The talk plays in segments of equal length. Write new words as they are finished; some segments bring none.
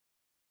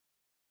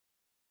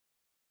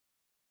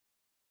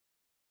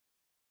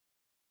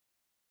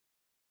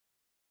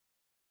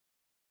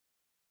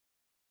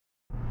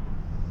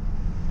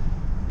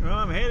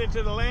I'm headed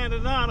to the land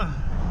of Nana.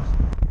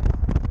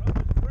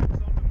 Roughest bricks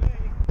on the bay.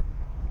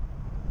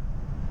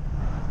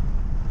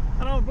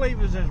 I don't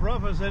believe it's as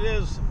rough as it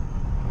is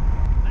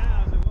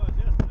now as it was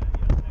yesterday.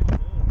 Yesterday was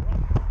a little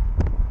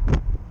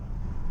rougher.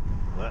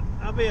 But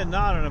I'll be in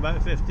Nana in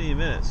about 15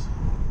 minutes.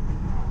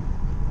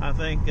 I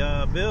think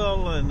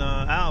Bill and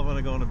Alvin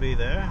are going to be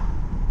there.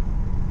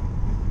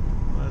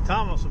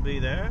 Thomas will be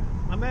there.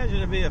 I imagine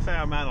there'll be a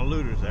fair amount of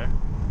looters there.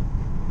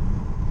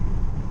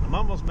 The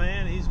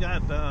mumblesman, he's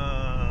got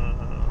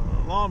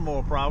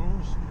lawnmower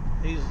problems.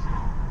 He's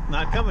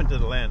not coming to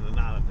the land of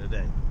Nana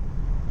today.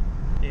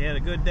 He had a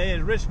good day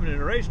at Richmond at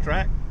the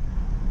racetrack,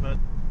 but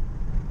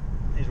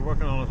he's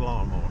working on his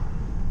lawnmower.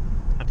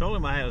 I told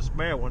him I had a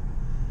spare one.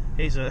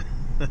 He said,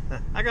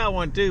 I got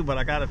one too, but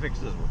I got to fix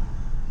this one.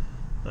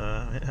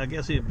 I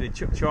guess he'll be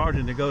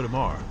charging to go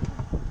tomorrow.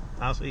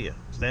 I'll see you.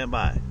 Stand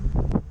by.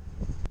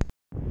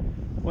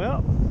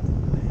 Well,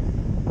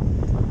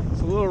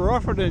 it's a little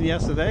rougher than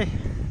yesterday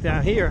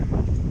down here.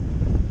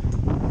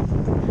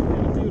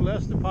 And a few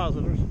less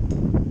depositors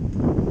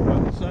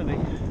on Sunday.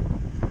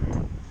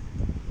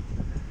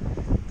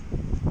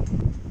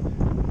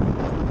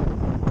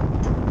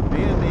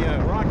 Being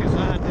the rocket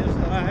scientist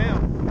that I am,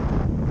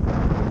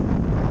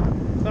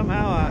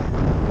 somehow I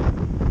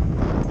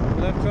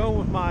left home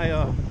with my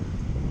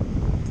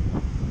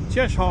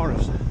chest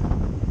harness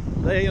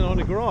laying on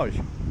the garage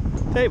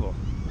table.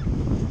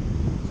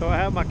 So I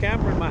have my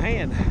camera in my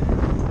hand.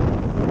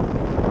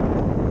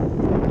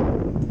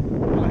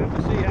 We'll have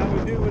to see how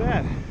we do with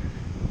that.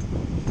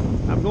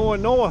 I'm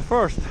going north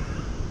first.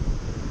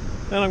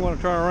 Then I'm going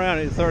to turn around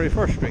at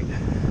 31st Street.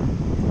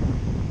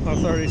 Or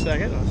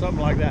 32nd, or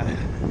something like that.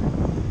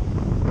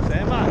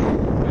 Stand by.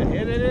 We're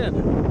headed in.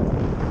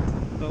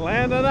 The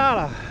land of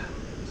Nana.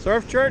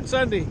 Surf Church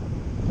Sunday.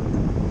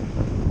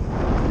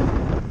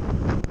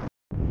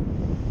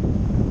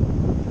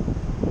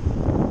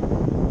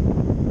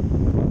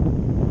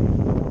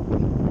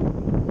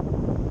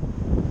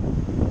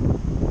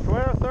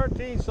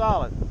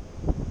 Solid.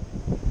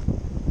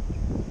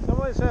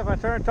 Somebody said if I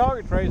turn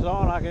target trays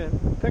on, I can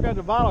pick up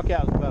the bottle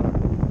caps better.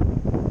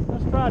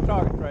 Let's try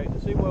target trays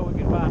and see what we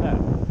can find out.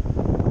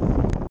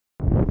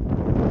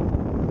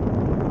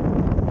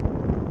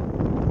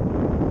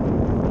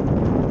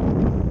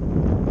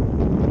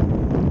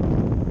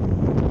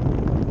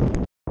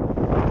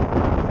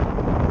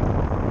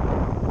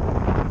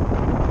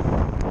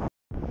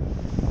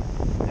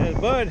 There's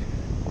Bud.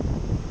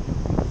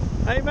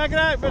 How you making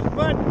out, Mr.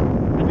 Bud?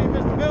 I mean,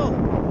 Mr. Bill.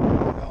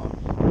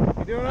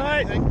 You doing all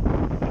right? I've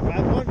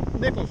got one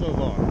nickel so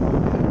far.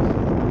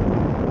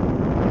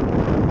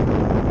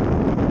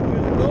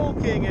 Where's the Gold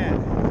King at?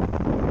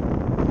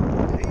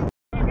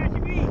 I got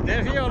you beat.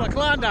 There's he on the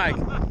Klondike.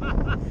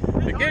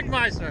 The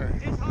gigmaster.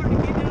 It's hard to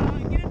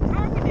get a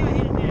target down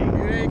here today.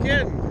 You ain't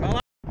kidding.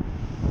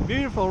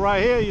 Beautiful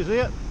right here, you see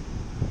it?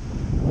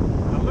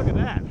 Now look at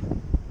that.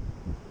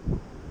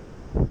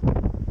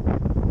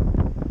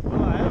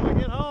 Well, how do we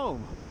get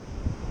home?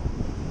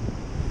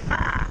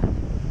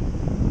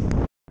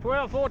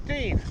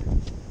 12:14.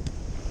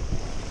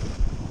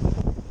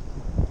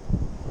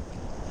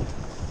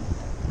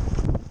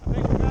 I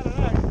think we got it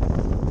out.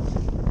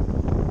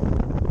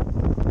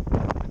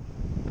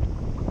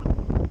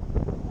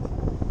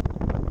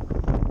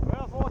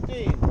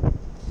 12:14.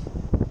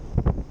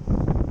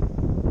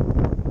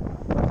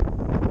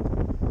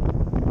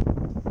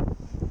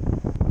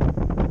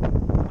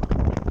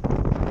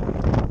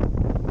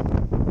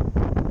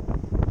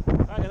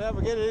 I can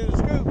never get it in the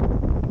scoop.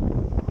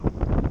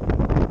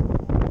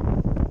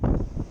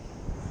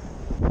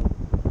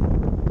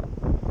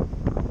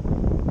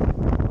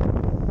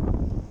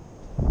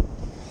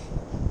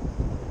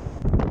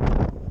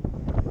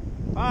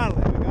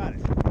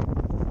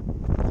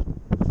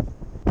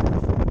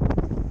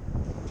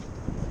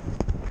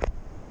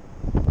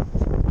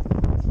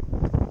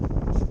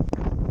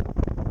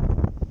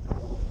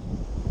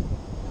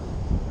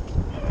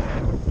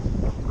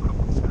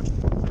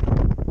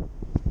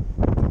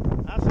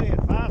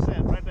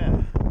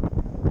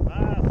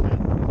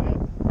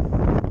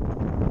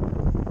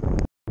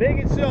 Big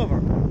and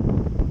silver.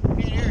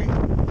 Can't hear it.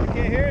 You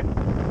can't hear it?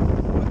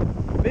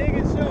 Big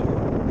and silver.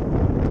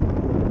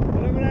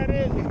 Whatever that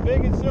is, it's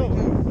big and silver.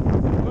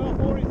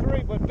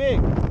 1243, but big.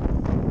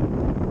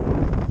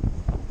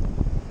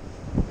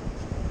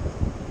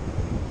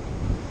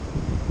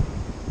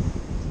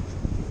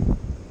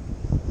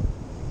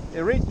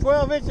 It reached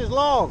 12 inches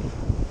long.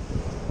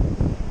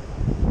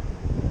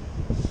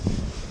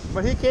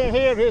 But he can't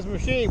hear his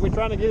machine. We're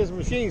trying to get his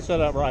machine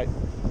set up right.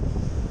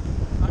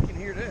 I can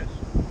hear this.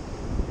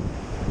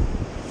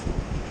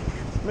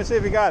 Let me see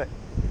if he got it.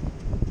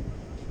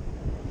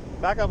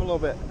 Back up a little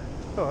bit.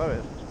 Oh, there it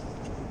is.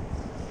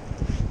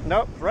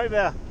 Nope, right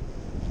there.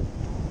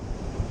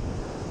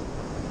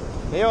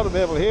 He ought to be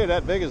able to hear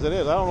that big as it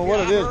is. I don't know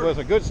what it is, but it's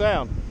a good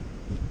sound.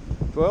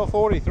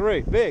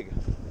 1243, big.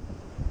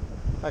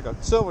 Like a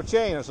silver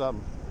chain or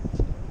something.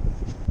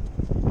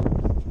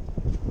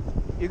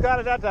 You got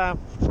it that time.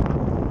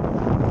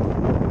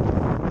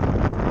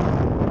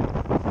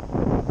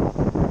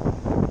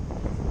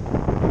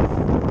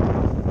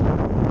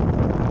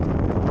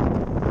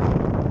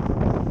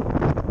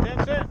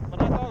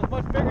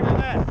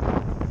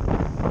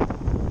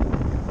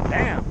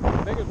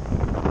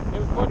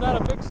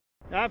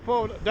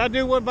 I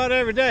do one about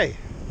every day.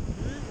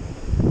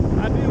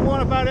 I do one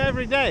about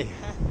every day.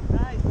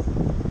 Nice.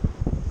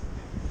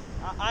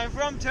 I'm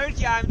from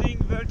Turkey. I'm doing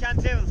work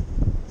and travel.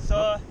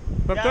 So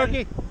From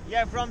Turkey?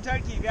 Yeah, from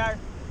Turkey. We are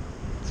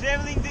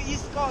traveling the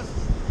East Coast.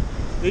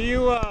 Do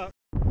you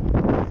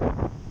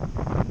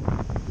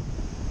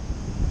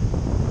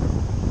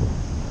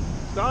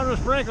starting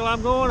to sprinkle,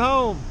 I'm going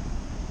home.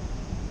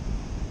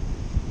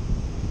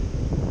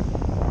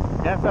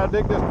 After I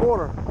dig this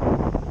quarter.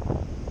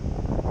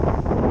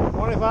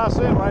 25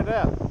 cents right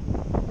there.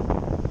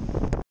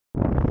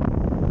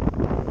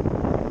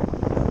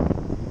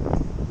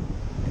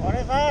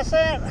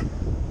 $0.25.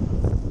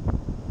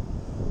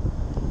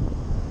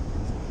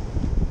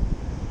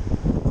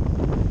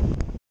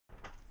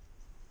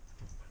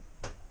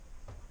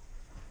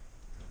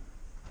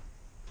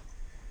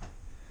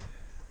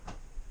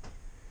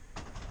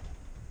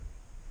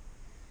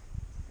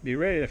 Be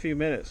ready in a few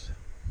minutes.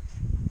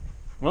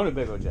 Only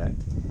big old jack.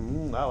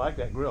 I like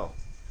that grill.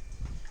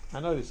 I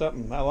know there's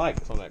something I like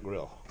on that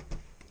grill.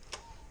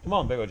 Come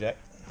on, big old jack.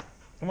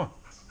 Come on.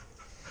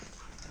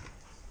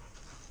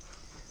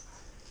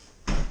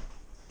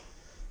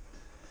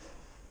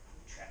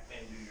 Trap man,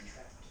 do your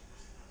trap.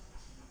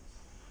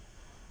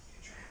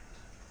 Get trapped.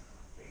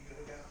 Are you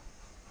gonna go?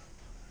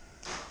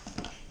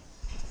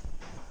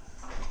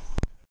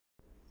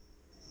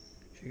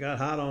 She got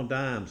hot on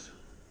dimes.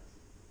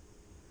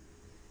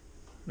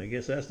 I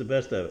guess that's the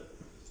best of it.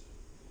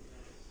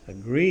 A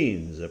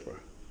green zipper.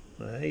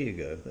 There you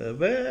go.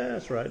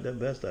 That's right, the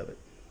best of it.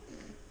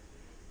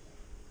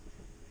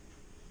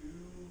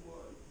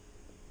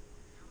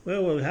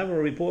 Well, we'll have a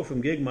report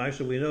from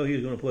Gigmaster. We know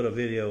he's going to put a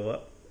video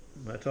up.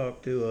 I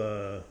talked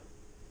to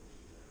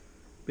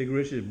Big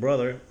Rich's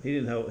brother. He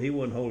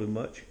wasn't holding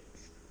much,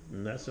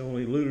 and that's the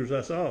only looters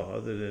I saw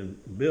other than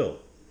Bill.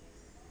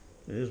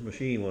 And his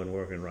machine wasn't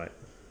working right.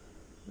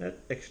 That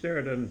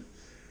exterior doesn't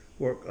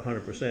work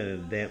 100%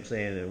 in damp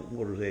sand and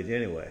water's edge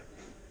anyway.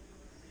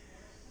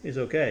 It's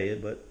okay,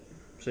 but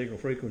signal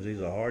frequencies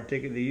are a hard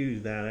ticket to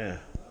use down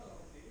there.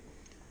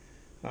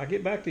 I'll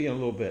get back to you in a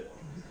little bit.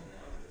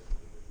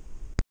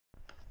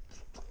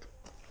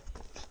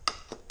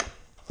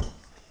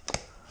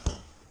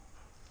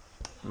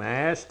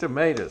 Mashed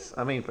potatoes.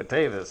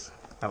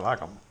 I like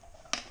them.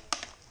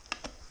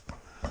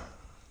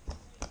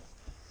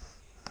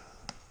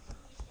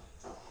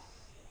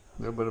 A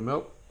little bit of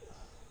milk,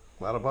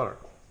 a lot of butter.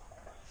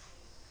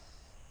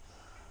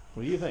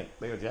 What do you think,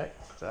 Big Old Jack?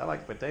 So I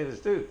like potatoes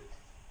too.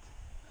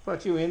 What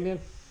about you, Indian?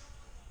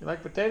 You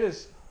like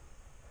potatoes?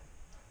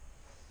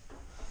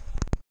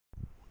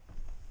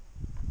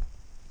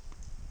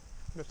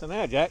 What's in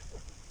there, Jack?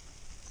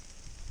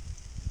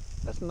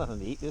 That's nothing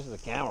to eat. This is a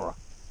camera.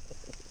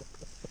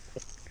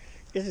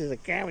 This is a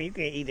camera. You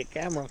can't eat a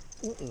camera.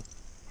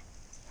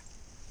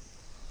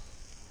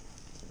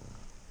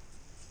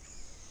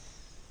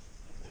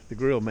 The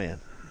grill man.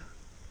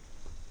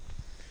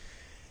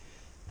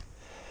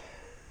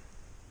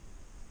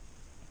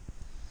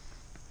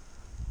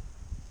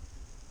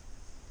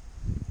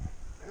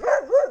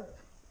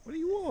 What do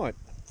you want?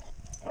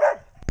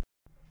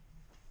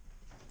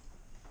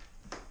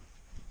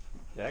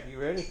 Jack, you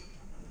ready?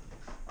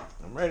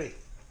 I'm ready.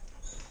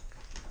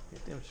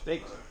 Get them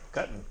steaks.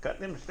 Cut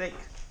them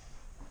steaks.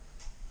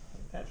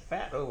 That's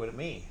fat over to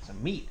me.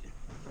 Some meat.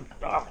 I'm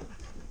starving.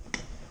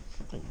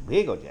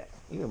 Big old Jack.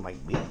 You are my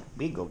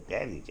big old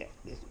daddy Jack.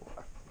 This you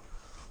are.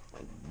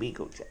 My big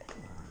old Jack.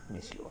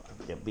 Yes you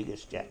are. The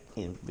biggest Jack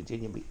in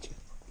Virginia Beach.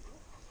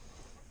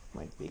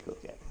 My big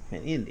old Jack.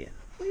 An Indian.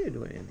 What are you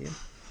doing, Indian?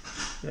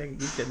 You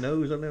get your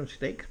nose on them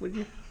steaks, would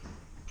you?